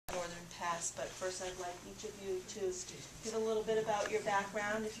Pass. But first I'd like each of you to give a little bit about your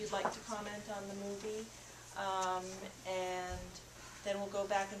background, if you'd like to comment on the movie. And then we'll go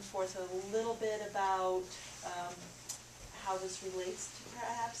back and forth a little bit about how this relates to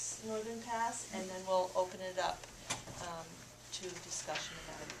perhaps Northern Pass, and then we'll open it up to discussion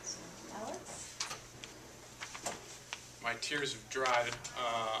about it. So, Alex? My tears have dried.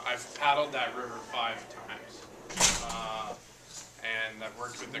 I've paddled that river 5 times, and I've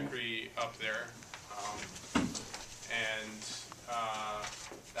worked with the Cree up there, and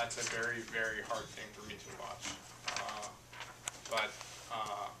that's a very, very hard thing for me to watch.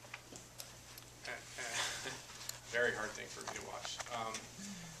 Very hard thing for me to watch.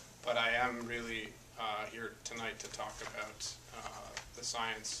 But I am really here tonight to talk about the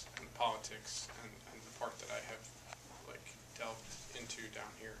science and the politics and the part that I have delved into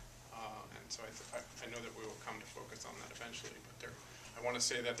down here. And so I know that we will come to focus on that eventually, but I want to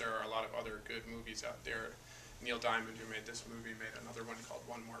say that there are a lot of other good movies out there. Neil Diamond, who made this movie, made another one called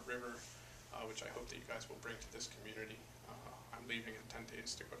One More River, which I hope that you guys will bring to this community. I'm leaving in 10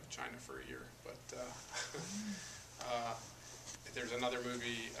 days to go to China for a year, but there's another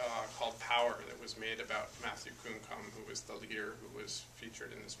movie called Power that was made about Matthew Kuncombe, who was the leader who was featured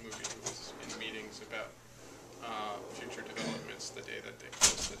in this movie, who was in meetings about future developments the day that they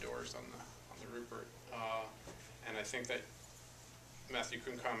closed the doors on the Rupert. And I think that Matthew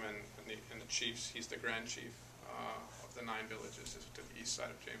Kuncombe and the chiefs, he's the Grand Chief of the 9 villages to the east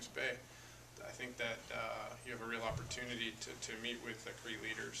side of James Bay. I think that you have a real opportunity to meet with the Cree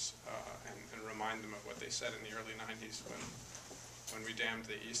leaders and remind them of what they said in the early 90s when we dammed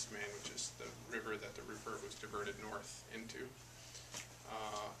the East Main, which is the river that the Rupert was diverted north into,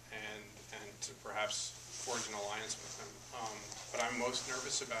 and to perhaps forge an alliance with them. What I'm most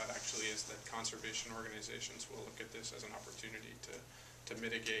nervous about actually is that conservation organizations will look at this as an opportunity to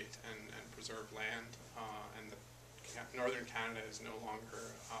mitigate and preserve land, and that Northern Canada is no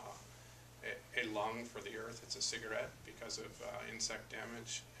longer a lung for the earth. It's a cigarette because of insect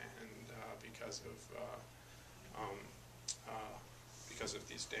damage and because of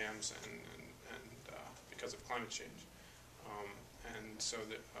these dams and because of climate change. And so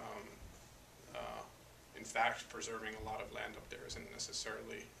that in fact preserving a lot of land up there isn't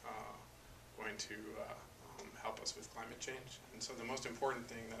necessarily going to help us with climate change. And so the most important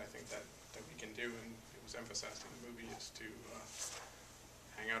thing that I think that we can do, and it was emphasized in the movie, is to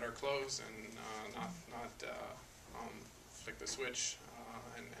hang out our clothes and not flick the switch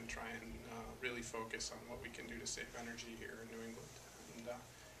and try and really focus on what we can do to save energy here in New England. And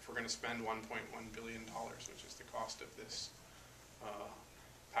if we're going to spend $1.1 billion, which is the cost of this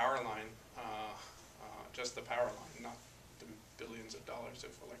power line, just the power line, not the billions of dollars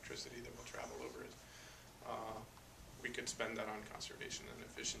of electricity that will travel over it, we could spend that on conservation and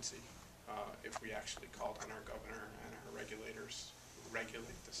efficiency if we actually called on our governor and our regulators who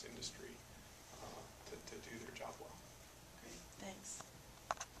regulate this industry to do their job well. Great, thanks.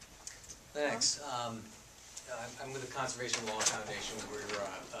 Thanks. I'm with the Conservation Law Foundation. We're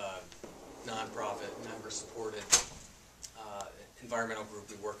a nonprofit, member-supported environmental group.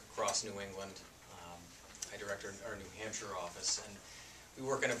 We work across New England. I direct our New Hampshire office, and we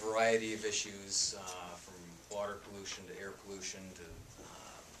work on a variety of issues, from water pollution to air pollution to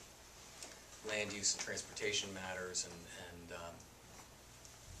land use and transportation matters, and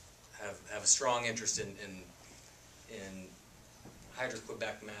have a strong interest in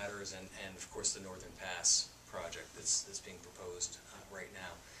Hydro-Quebec matters, and of course the Northern Pass project that's being proposed right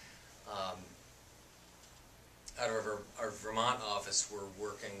now. Out of our Vermont office, we're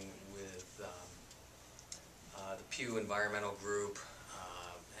working with the Pew Environmental Group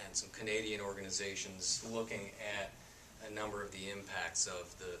and some Canadian organizations looking at a number of the impacts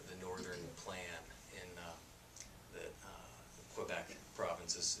of the northern plan in that Quebec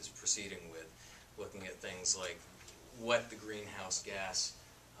province is proceeding with, looking at things like what the greenhouse gas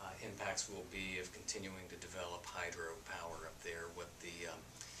impacts will be of continuing to develop hydropower up there, what the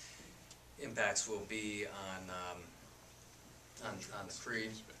impacts will be on the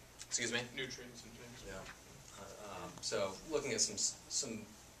Cree. Excuse me? Nutrients and things. Yeah. So looking at some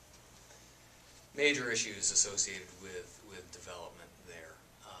major issues associated with development there.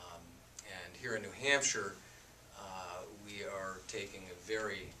 And here in New Hampshire, we are taking a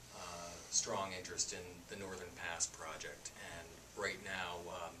very strong interest in the Northern Pass project, and right now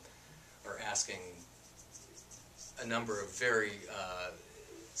are asking a number of very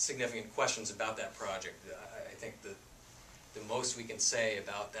significant questions about that project. I think that the most we can say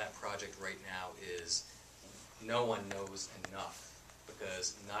about that project right now is no one knows enough,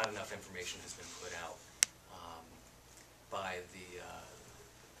 because not enough information has been put out by the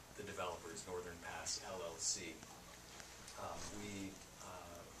developers is Northern Pass LLC. We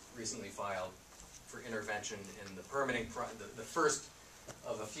recently filed for intervention in the permitting, the first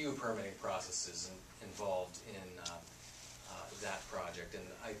of a few permitting processes involved in that project. And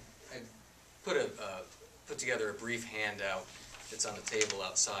I put together a brief handout that's on the table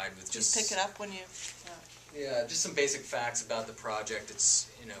outside with just... Pick it up when you... Yeah, just some basic facts about the project. It's,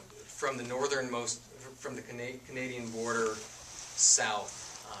 from the northernmost, from the Canadian border south,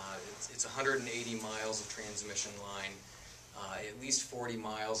 it's 180 miles of transmission line. At least 40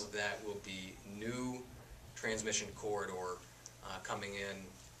 miles of that will be new transmission corridor coming in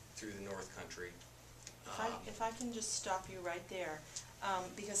through the North Country. If I can just stop you right there,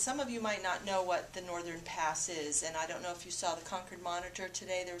 because some of you might not know what the Northern Pass is, and I don't know if you saw the Concord Monitor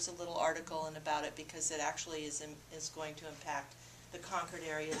today. There was a little article about it because it actually is going to impact the Concord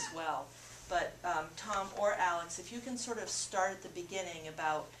area as well. But Tom or Alex, if you can sort of start at the beginning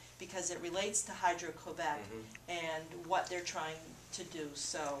about, because it relates to Hydro-Quebec and what they're trying to do.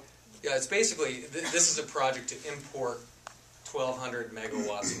 So yeah, it's basically, this is a project to import 1,200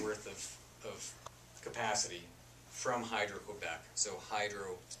 megawatts worth of capacity from Hydro-Quebec, so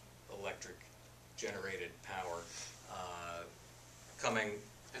hydroelectric generated power coming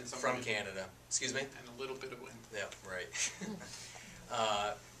from Canada. Excuse me? And a little bit of wind. Yeah, right.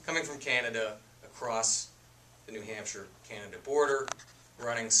 Coming from Canada across the New Hampshire-Canada border,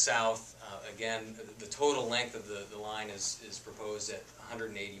 running south. Again, the total length of the line is proposed at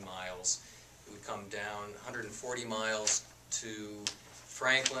 180 miles. It would come down 140 miles to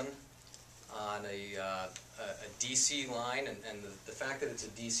Franklin on a DC line, and the fact that it's a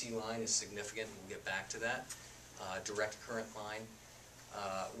DC line is significant. We'll get back to that. Direct current line,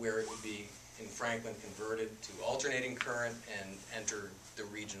 where it would be in Franklin converted to alternating current and enter the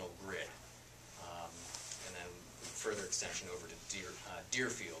regional grid, and then further extension over to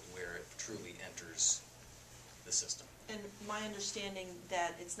Deerfield, where it truly enters the system. And my understanding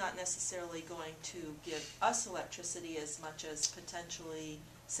that it's not necessarily going to give us electricity as much as potentially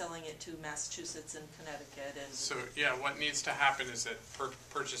selling it to Massachusetts and Connecticut. And so yeah, what needs to happen is that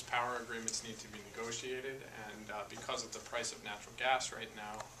purchase power agreements need to be negotiated, and because of the price of natural gas right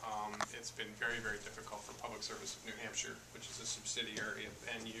now, it's been very, very difficult for Public Service of New Hampshire, which is a subsidiary of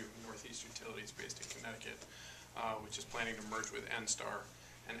NU, Northeast Utilities, based in Connecticut, which is planning to merge with NSTAR.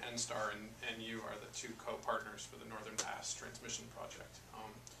 And NSTAR and NU are the two co-partners for the Northern Pass transmission project.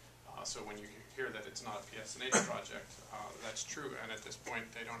 So when you hear that it's not a PSNH project, that's true. And at this point,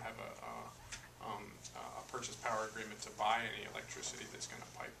 they don't have a purchase power agreement to buy any electricity that's going to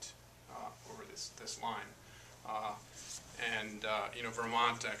be piped over this line.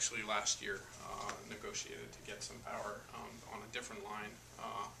 Vermont actually last year negotiated to get some power on a different line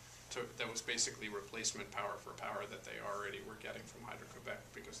that was basically replacement power for power that they already were getting from Hydro-Quebec,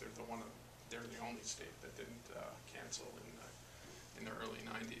 because they're the only state that didn't cancel in the early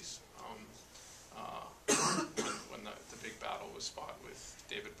 90s. When the big battle was fought with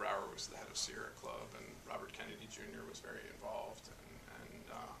David Brower was the head of Sierra Club, and Robert Kennedy Jr. was very involved, and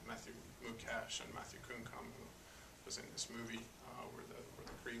Matthew Mukash and Matthew Kuncum, who was in this movie, were the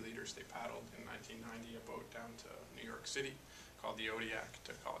Cree leaders. They paddled in 1990 a boat down to New York City called the Odiak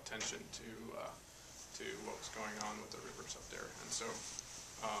to call attention to what was going on with the rivers up there. And so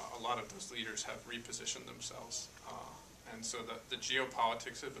a lot of those leaders have repositioned themselves. And so the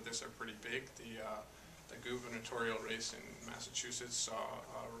geopolitics of this are pretty big. The gubernatorial race in Massachusetts saw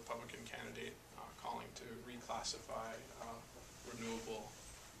a Republican candidate calling to reclassify renewable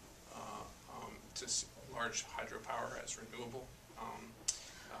to large hydropower as renewable.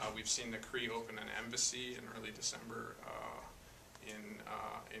 We've seen the Cree open an embassy in early December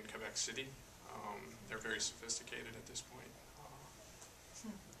in Quebec City. They're very sophisticated at this point.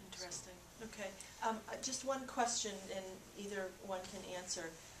 Interesting. Okay. Just one question, and either one can answer.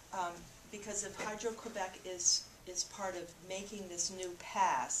 Because if Hydro-Quebec is part of making this new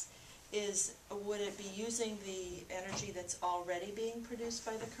pass, would it be using the energy that's already being produced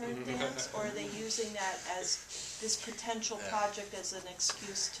by the current dams, or are they using that as this potential project as an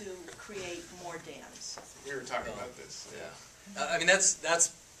excuse to create more dams? We were talking about this. Yeah. I mean,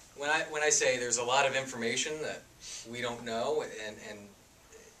 that's when I say there's a lot of information that we don't know, and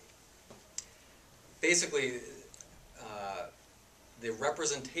basically the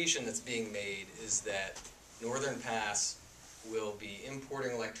representation that's being made is that Northern Pass will be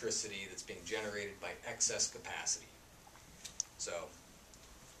importing electricity that's being generated by excess capacity. So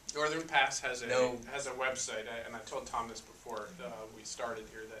Northern Pass has a website, and I told Tom this before we started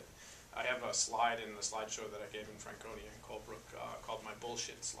here, that I have a slide in the slideshow that I gave in Franconia and Colebrook called my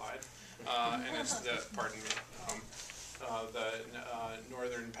bullshit slide, and it's the, pardon me,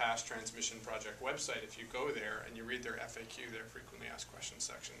 Northern Pass Transmission Project website, if you go there and you read their FAQ, their frequently asked questions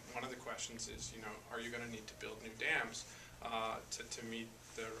section, one of the questions is, you know, are you going to need to build new dams to meet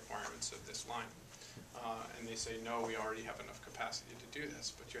the requirements of this line? And they say, no, we already have enough capacity to do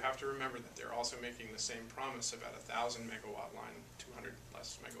this. But you have to remember that they're also making the same promise about a 1,000 megawatt line, 200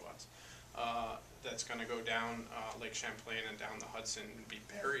 less megawatts, that's going to go down Lake Champlain and down the Hudson and be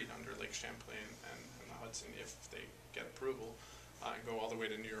buried under Lake Champlain and the Hudson if they get approval and go all the way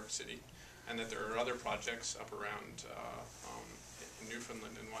to New York City. And that there are other projects up around in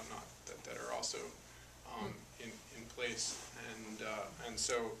Newfoundland and whatnot that are also in place. And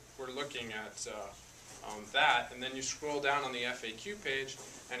so we're looking at that, and then you scroll down on the FAQ page,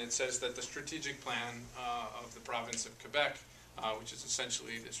 and it says that the strategic plan of the province of Quebec, which is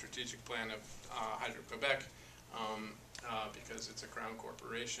essentially the strategic plan of Hydro-Quebec, because it's a crown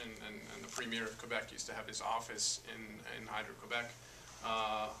corporation, and the premier of Quebec used to have his office in Hydro-Quebec,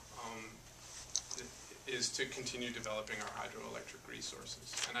 is to continue developing our hydroelectric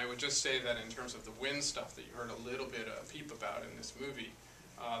resources. And I would just say that in terms of the wind stuff that you heard a little bit of a peep about in this movie,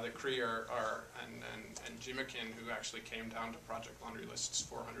 the Cree and Jimikin, who actually came down to Project Laundry List's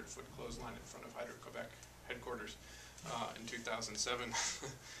 400-foot clothesline in front of Hydro-Quebec headquarters in 2007,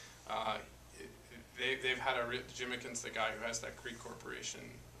 they've had Jimikin's the guy who has that Cree corporation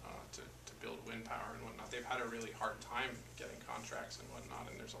to build wind power and whatnot. They've had a really hard time getting contracts and whatnot,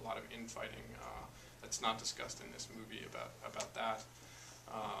 and there's a lot of infighting that's not discussed in this movie about that.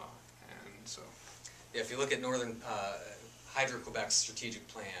 And so, yeah, if you look at Northern Hydro-Quebec's strategic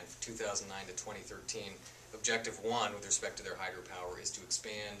plan for 2009 to 2013, Objective 1 with respect to their hydropower is to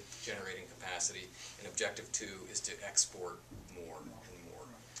expand generating capacity, and Objective 2 is to export more and more.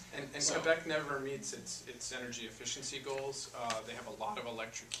 And so, Quebec never meets its energy efficiency goals. They have a lot of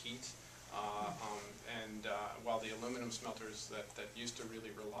electric heat, and while the aluminum smelters that used to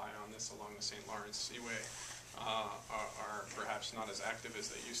really rely on this along the St. Lawrence Seaway are perhaps not as active as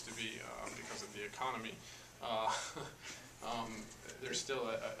they used to be because of the economy. There's still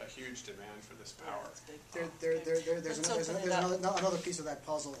a huge demand for this power. There's another piece of that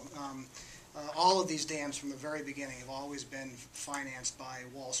puzzle. All of these dams from the very beginning have always been financed by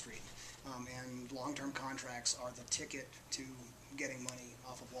Wall Street, and long-term contracts are the ticket to getting money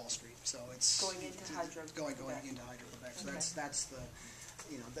off of Wall Street. So it's going into Hydro-Quebec. Going into Hydro-Quebec. So okay. that's the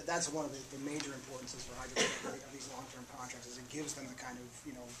that's one of the major importances for Hydro-Quebec of these long-term contracts, is it gives them the kind of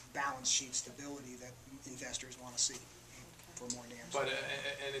balance sheet stability that investors want to see for more dams. But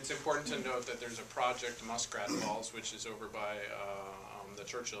and it's important to note that there's a project, Muskrat Falls, which is over by the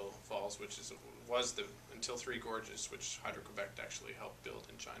Churchill Falls, which was until Three Gorges, which Hydro-Quebec actually helped build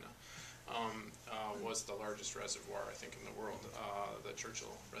in China, was the largest reservoir, I think, in the world, the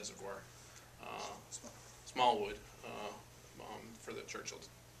Churchill Reservoir. Smallwood for the Churchill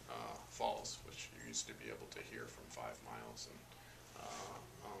Falls, which you used to be able to hear from 5 miles and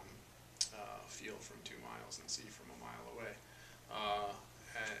feel from 2 miles and see from a mile away.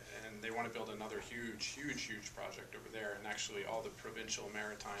 And they want to build another huge project over there, and actually all the provincial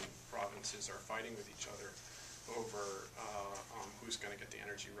maritime provinces are fighting with each other over who's going to get the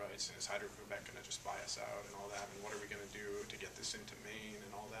energy rights, and is Hydro-Quebec going to just buy us out and all that, and what are we going to do to get this into Maine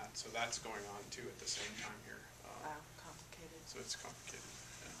and all that. So that's going on too at the same time here. Wow, complicated. So it's complicated.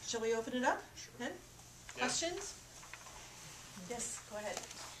 Yeah. Shall we open it up Sure. then? Yeah. Questions? Yes, go ahead.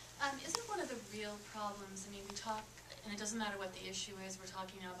 Isn't one of the real problems, I mean, we talk, and it doesn't matter what the issue is, we're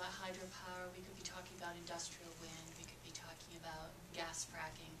talking now about hydropower, we could be talking about industrial wind, we could be talking about gas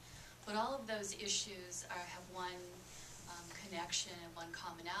fracking, but all of those issues have one connection and one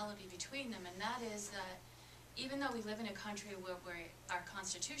commonality between them, and that is that even though we live in a country where our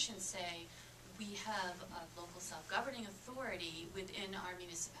constitutions say we have a local self-governing authority within our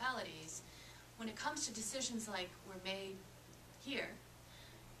municipalities, when it comes to decisions like were made here,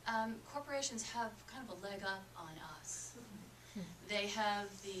 corporations have kind of a leg up on us. They have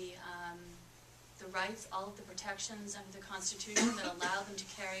the rights, all of the protections under the Constitution that allow them to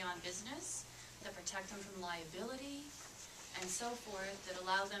carry on business, that protect them from liability, and so forth, that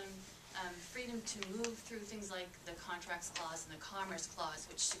allow them freedom to move through things like the Contracts Clause and the Commerce Clause,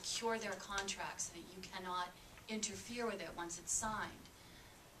 which secure their contracts so that you cannot interfere with it once it's signed.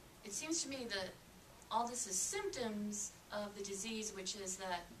 It seems to me that all this is symptoms of the disease, which is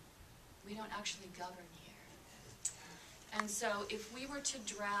that we don't actually govern here. And so if we were to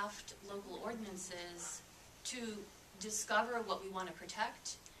draft local ordinances to discover what we want to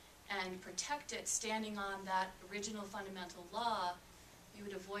protect and protect it standing on that original fundamental law, we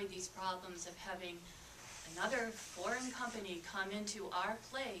would avoid these problems of having another foreign company come into our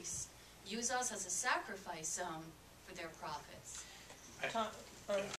place, use us as a sacrifice zone for for their profits. Tom, or